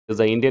is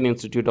the Indian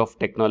Institute of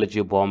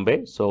Technology,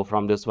 Bombay. So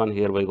from this one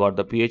here, we got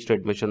the PhD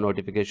admission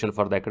notification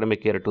for the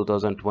academic year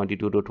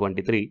 2022 to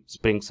 23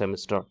 spring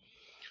semester.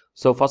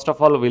 So first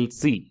of all, we'll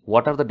see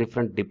what are the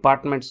different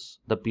departments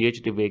the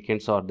PhD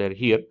vacants are there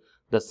here.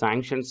 The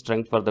sanctioned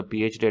strength for the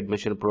PhD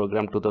admission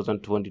program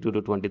 2022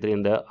 to 23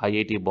 in the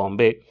IIT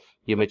Bombay.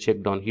 You may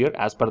check down here.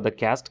 As per the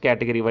caste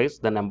category wise,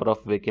 the number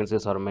of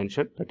vacancies are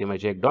mentioned that you may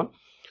check down.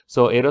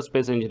 So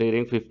aerospace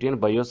engineering 15,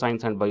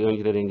 bioscience and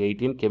bioengineering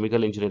 18,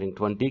 chemical engineering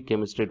 20,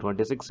 chemistry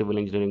 26, civil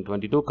engineering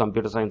 22,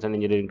 computer science and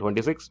engineering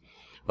 26,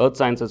 earth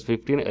sciences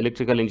 15,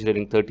 electrical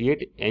engineering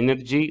 38,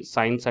 energy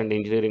science and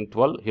engineering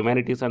 12,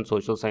 humanities and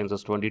social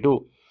sciences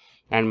 22,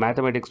 and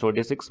mathematics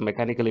 26,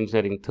 mechanical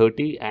engineering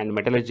 30, and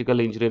metallurgical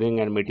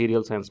engineering and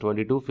material science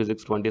 22,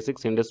 physics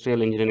 26,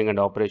 industrial engineering and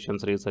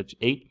operations research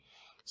 8,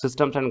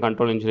 systems and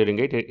control engineering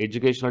 8,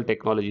 educational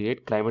technology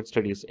 8, climate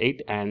studies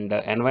 8, and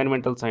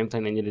environmental science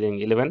and engineering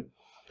 11,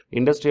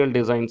 industrial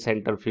design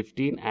center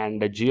 15,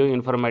 and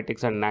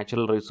geoinformatics and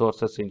natural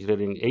resources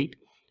engineering 8,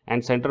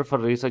 and center for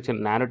research in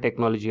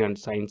nanotechnology and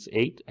science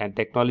 8, and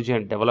technology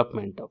and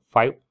development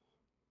 5,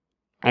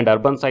 and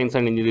urban science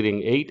and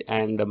engineering 8,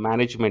 and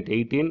management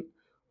 18,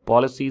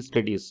 policy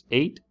studies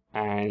 8,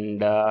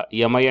 and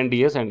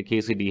MINDS and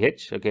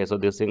KCDH. Okay, so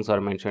these things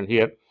are mentioned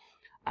here.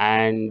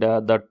 And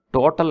the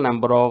total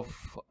number of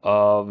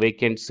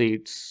vacant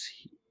seats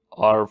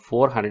are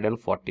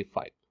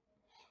 445.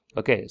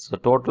 Okay, so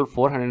total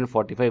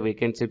 445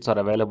 vacant seats are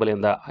available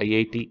in the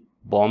IIT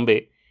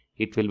Bombay.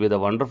 It will be the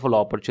wonderful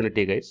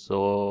opportunity, guys.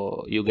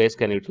 So you guys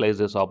can utilize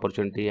this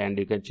opportunity, and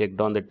you can check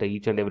down that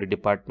each and every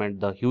department,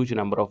 the huge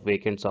number of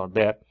vacants are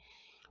there.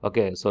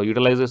 Okay, so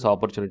utilize this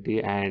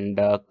opportunity, and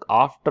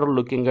after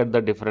looking at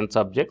the different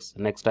subjects,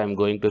 next I'm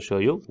going to show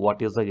you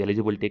what is the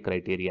eligibility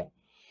criteria.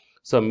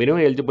 So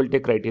minimum eligibility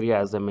criteria,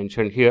 as I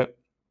mentioned here,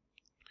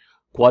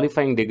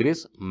 qualifying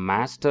degrees,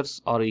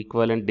 master's or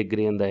equivalent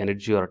degree in the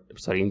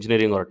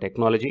engineering or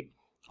technology,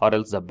 or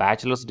else the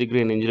bachelor's degree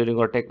in engineering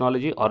or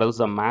technology, or else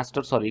the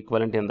master's or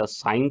equivalent in the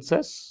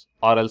sciences,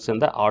 or else in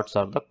the arts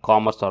or the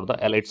commerce or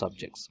the allied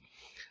subjects.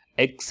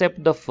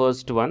 Except the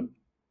first one,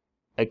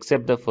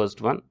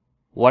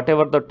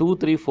 whatever the 2,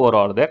 3, 4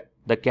 are there,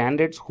 the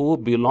candidates who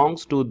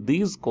belongs to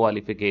these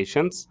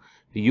qualifications,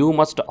 you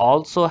must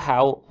also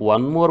have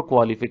one more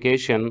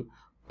qualification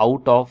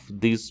out of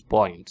these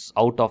points,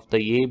 out of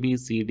the A, B,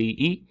 C, D,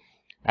 E.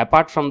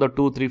 Apart from the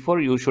 2, 3, 4,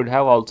 you should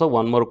have also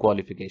one more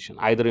qualification.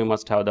 Either you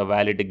must have the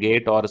valid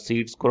GATE or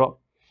seat score,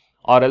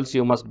 or else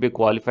you must be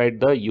qualified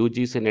the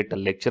UGC NET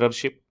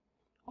lecturership,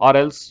 or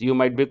else you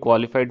might be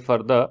qualified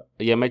for the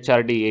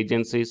MHRD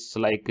agencies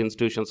like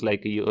institutions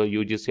like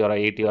UGC or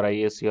IIT or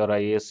ISC or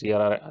IASC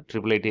or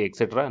IIIT,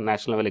 etc.,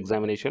 national level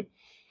examination,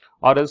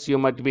 or else you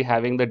might be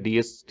having the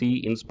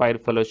DST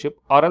Inspired Fellowship,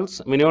 or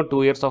else minimum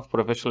 2 years of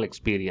professional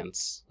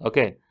experience.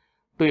 Okay,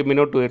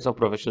 minimum 2 years of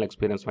professional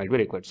experience might be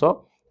required.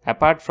 So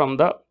apart from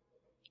the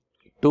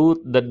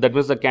that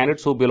means the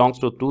candidates who belongs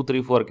to 2,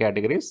 3, 4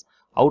 categories,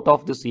 out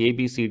of this A,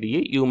 B, C, D,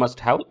 E, you must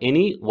have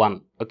any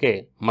one.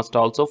 Okay, must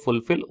also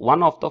fulfill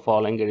one of the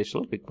following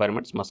additional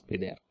requirements must be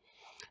there.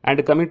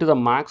 And coming to the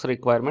marks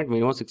requirement,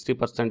 minimum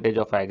 60%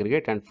 of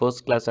aggregate and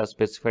first class as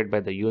specified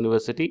by the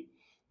university.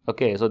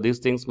 Okay, so these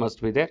things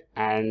must be there.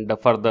 And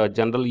for the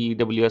general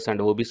EWS and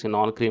OBC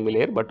non-creamy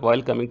layer, but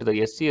while coming to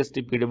the SC,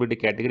 ST,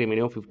 PWD category,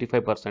 minimum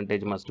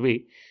 55% must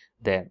be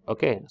there.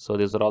 Okay, so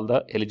these are all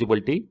the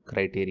eligibility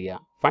criteria.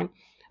 Fine.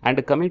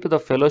 And coming to the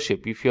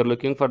fellowship, if you're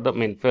looking for the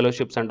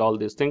fellowships and all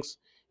these things,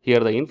 here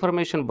the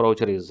information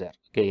brochure is there.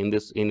 Okay,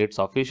 in its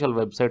official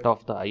website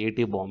of the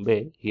IIT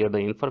Bombay, here the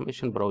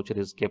information brochure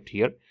is kept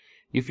here.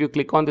 If you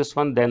click on this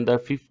one, then the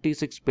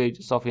 56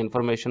 pages of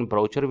information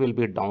brochure will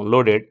be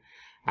downloaded.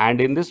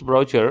 And in this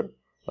brochure,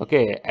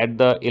 okay, at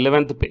the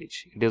 11th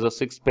page, it is a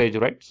 6th page,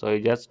 right? So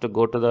you just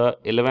go to the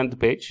 11th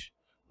page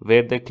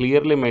where they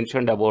clearly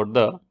mentioned about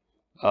the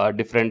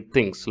different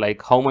things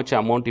like how much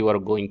amount you are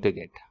going to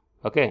get.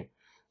 Okay,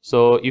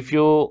 so if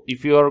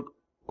you are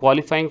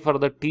qualifying for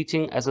the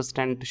teaching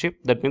assistantship,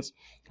 that means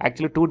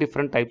actually two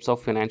different types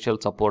of financial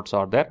supports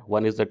are there.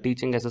 One is the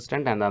teaching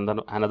assistant and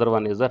another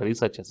one is the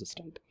research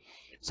assistant.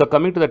 So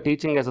coming to the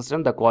teaching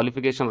assistant, the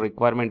qualification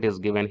requirement is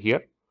given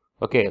here.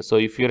 Okay, so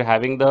if you're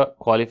having the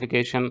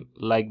qualification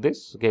like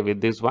this, okay,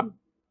 with this one,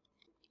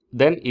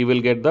 then you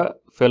will get the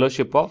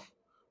fellowship of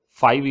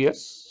 5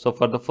 years. So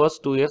for the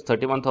first 2 years,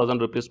 31,000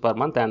 rupees per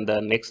month, and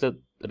the next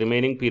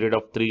remaining period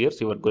of 3 years,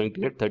 you are going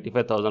to get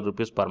 35,000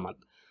 rupees per month.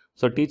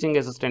 So teaching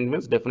assistant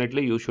means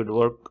definitely you should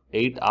work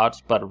 8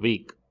 hours per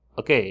week,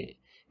 okay,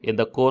 in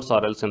the course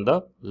or else in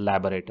the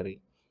laboratory.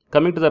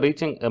 Coming to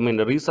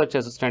the research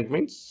assistant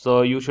means,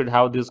 so you should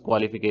have these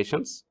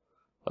qualifications.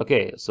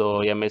 Okay, so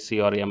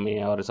MSc or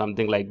MA or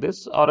something like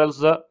this, or else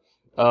the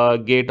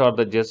GATE or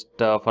the just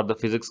for the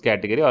physics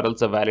category, or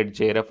else a valid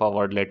JRF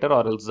award letter,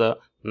 or else the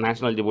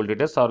national eligibility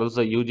test, or else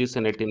the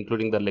UGC NET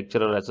including the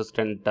lecturer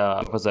assistant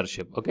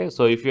professorship. Okay,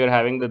 so if you are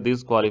having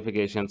these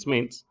qualifications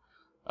means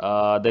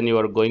then you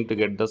are going to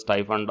get the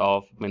stipend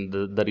of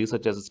the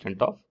research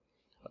assistant of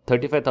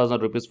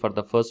 35,000 rupees for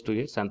the first 2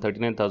 years and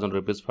 39,000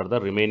 rupees for the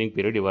remaining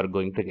period you are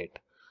going to get.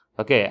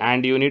 Okay,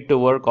 and you need to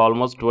work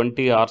almost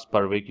 20 hours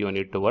per week. You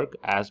need to work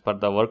as per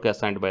the work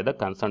assigned by the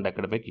concerned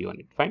academic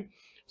unit. Fine.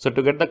 So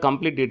to get the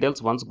complete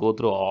details, once go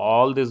through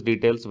all these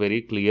details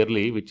very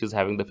clearly, which is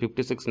having the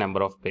 56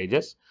 number of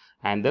pages,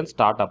 and then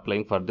start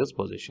applying for these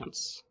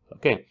positions.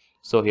 Okay,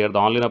 so here the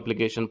online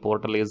application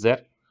portal is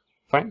there.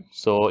 Fine.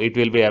 So it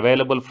will be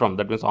available from,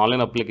 that means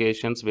online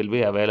applications will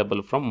be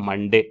available from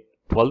Monday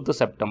 12th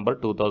September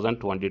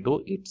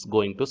 2022. It's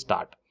going to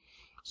start.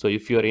 So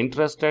if you are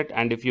interested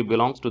and if you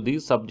belongs to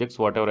these subjects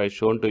whatever I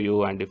shown to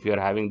you, and if you are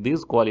having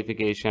these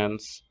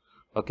qualifications,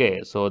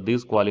 okay, so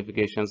these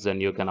qualifications,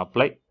 then you can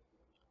apply.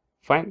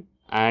 Fine.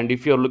 And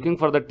if you are looking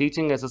for the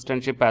teaching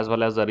assistantship as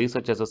well as the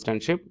research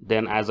assistantship,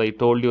 then as I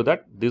told you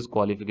that these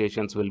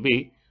qualifications will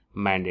be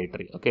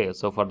mandatory. Okay,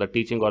 so for the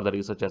teaching or the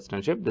research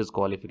assistantship, these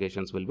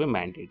qualifications will be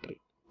mandatory.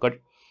 Good.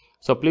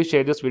 So please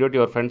share this video to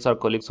your friends or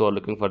colleagues who are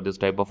looking for this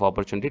type of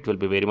opportunity. It will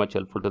be very much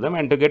helpful to them.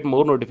 And to get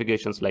more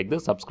notifications like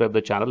this, subscribe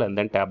the channel and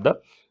then tap the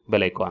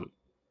bell icon.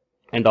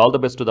 And all the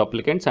best to the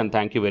applicants, and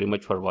thank you very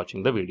much for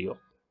watching the video.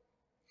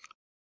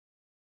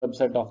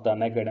 Website of the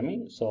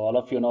Unacademy. So all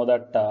of you know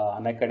that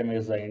Unacademy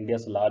is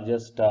India's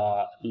largest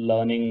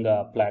learning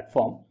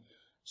platform.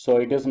 So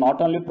it is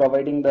not only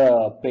providing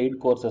the paid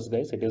courses,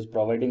 guys, it is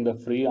providing the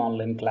free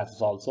online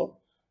classes also.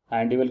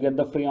 And you will get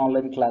the free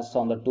online classes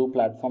on the two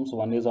platforms.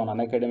 One is on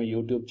Unacademy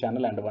YouTube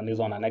channel and one is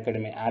on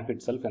Unacademy app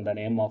itself in the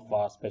name of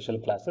special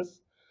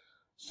classes.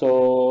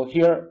 So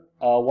here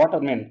what I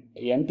mean,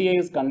 NTA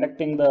is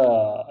conducting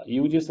the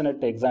UGC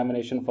NET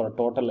examination for a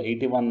total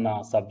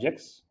 81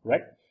 subjects,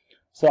 right?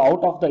 So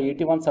out of the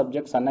 81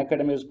 subjects,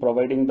 Unacademy is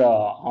providing the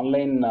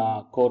online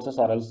courses,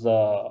 or else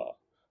what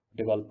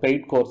you call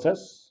paid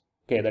courses.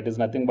 Okay, that is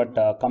nothing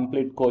but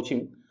complete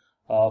coaching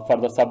for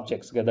the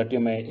subjects, okay, that you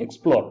may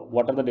explore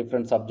what are the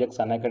different subjects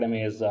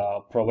Unacademy is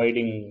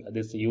providing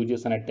this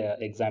UGC NET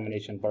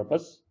examination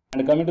purpose.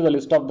 And coming to the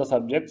list of the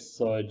subjects,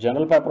 so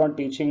general paper 1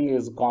 teaching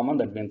is common,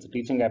 that means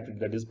teaching aptitude,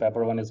 that is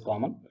paper 1 is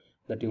common,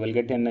 that you will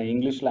get in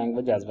English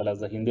language as well as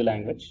the Hindi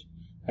language.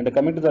 And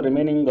coming to the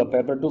remaining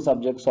paper 2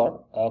 subjects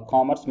are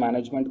commerce,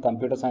 management,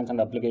 computer science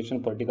and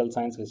application, political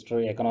science,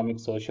 history,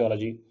 economics,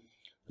 sociology,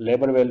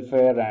 labor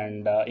welfare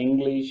and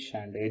English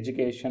and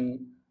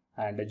education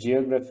and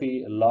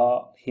geography,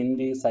 law,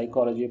 Hindi,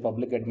 psychology,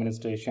 public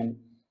administration,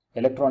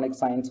 electronic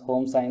science,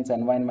 home science,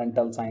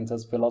 environmental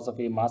sciences,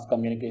 philosophy, mass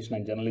communication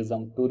and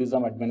journalism,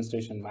 tourism,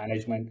 administration,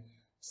 management,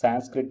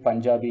 Sanskrit,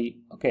 Punjabi,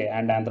 okay,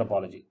 and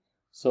anthropology.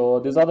 So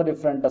these are the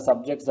different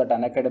subjects that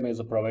Unacademy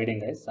is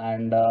providing, guys.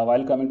 And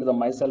while coming to the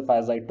myself,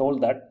 as I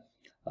told that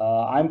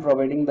I'm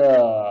providing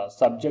the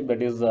subject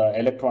that is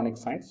electronic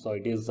science. So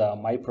it is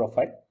my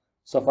profile.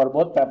 So for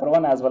both paper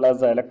 1 as well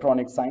as the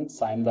electronic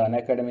science, I am the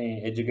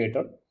Unacademy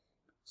educator.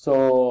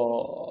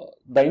 So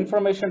the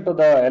information to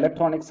the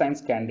electronic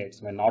science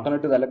candidates, well, not only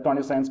to the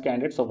electronic science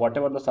candidates, so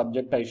whatever the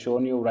subject I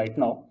shown you right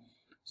now.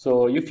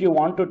 So if you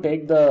want to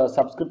take the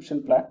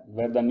subscription plan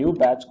where the new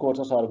batch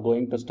courses are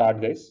going to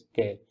start, guys,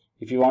 okay.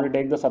 If you want to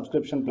take the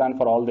subscription plan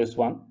for all this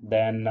one,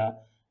 then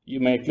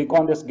you may click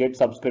on this get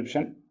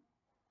subscription.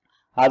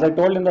 As I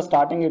told in the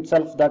starting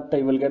itself that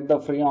you will get the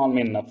free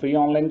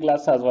online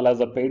class as well as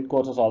the paid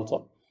courses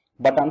also.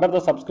 But under the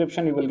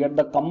subscription, you will get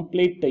the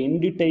complete in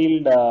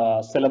detailed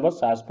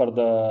syllabus as per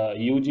the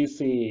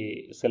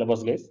UGC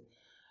syllabus, guys.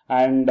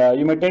 And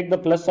you may take the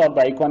plus or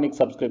the iconic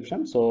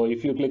subscription. So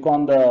if you click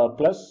on the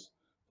plus,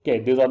 okay,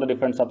 these are the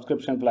different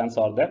subscription plans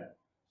are there.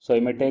 So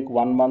you may take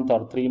 1 month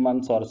or 3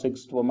 months or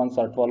 6 months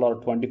or 12 or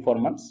 24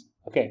 months.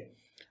 Okay.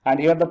 And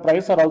here the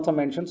price are also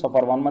mentioned. So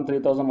for 1 month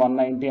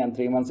 3,190 and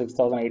 3 months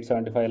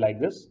 6,875 like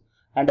this.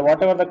 And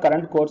whatever the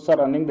current courses are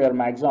running, they are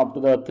maximum up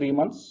to the 3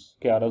 months,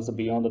 okay, or else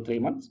beyond the 3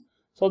 months.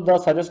 So the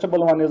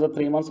suggestible one is the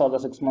 3 months or the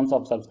 6 months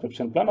of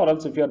subscription plan, or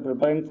else if you are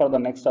preparing for the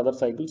next other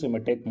cycles, you may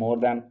take more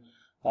than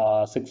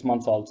 6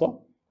 months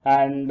also.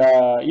 And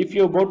if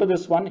you go to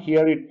this one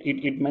here,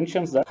 it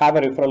mentions that have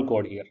a referral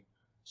code here.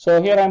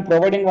 So here I am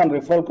providing one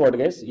referral code,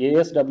 guys,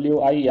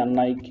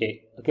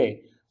 ASWINIK.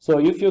 Okay. So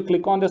if you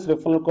click on this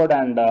referral code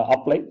and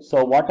apply,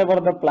 so whatever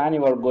the plan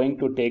you are going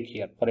to take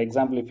here, for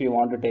example, if you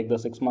want to take the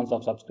 6 months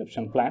of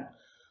subscription plan,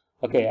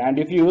 okay, and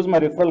if you use my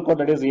referral code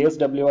that is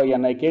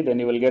ASWINIK, then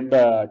you will get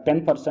the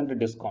 10%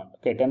 discount.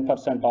 Okay,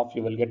 10% off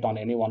you will get on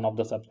any one of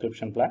the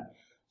subscription plan.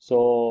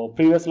 So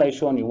previously I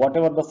shown you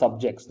whatever the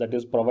subjects that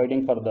is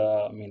providing for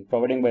the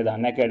providing by the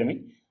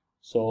Unacademy.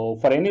 So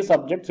for any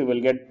subjects you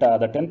will get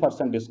the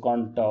 10%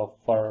 discount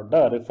for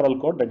the referral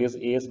code that is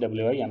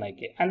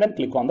ASWINIK, and then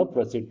click on the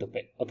proceed to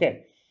pay.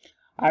 Okay,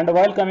 and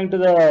while coming to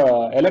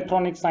the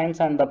electronic science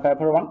and the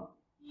paper 1,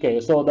 okay,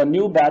 so the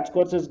new batch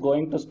course is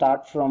going to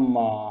start from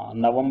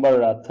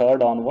November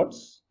 3rd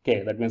onwards.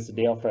 Okay, that means the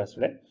day after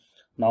yesterday,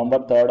 November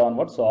 3rd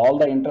onwards. So all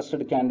the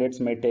interested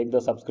candidates may take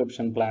the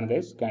subscription plan,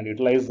 guys, can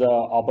utilize the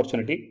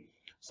opportunity.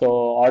 So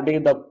already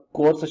the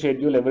course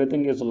schedule,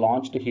 everything is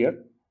launched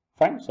here.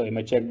 Fine. So you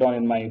may check down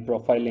in my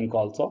profile link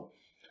also.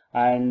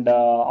 And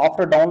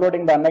after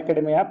downloading the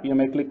Unacademy app, you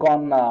may click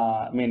on,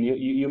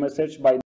 you may search by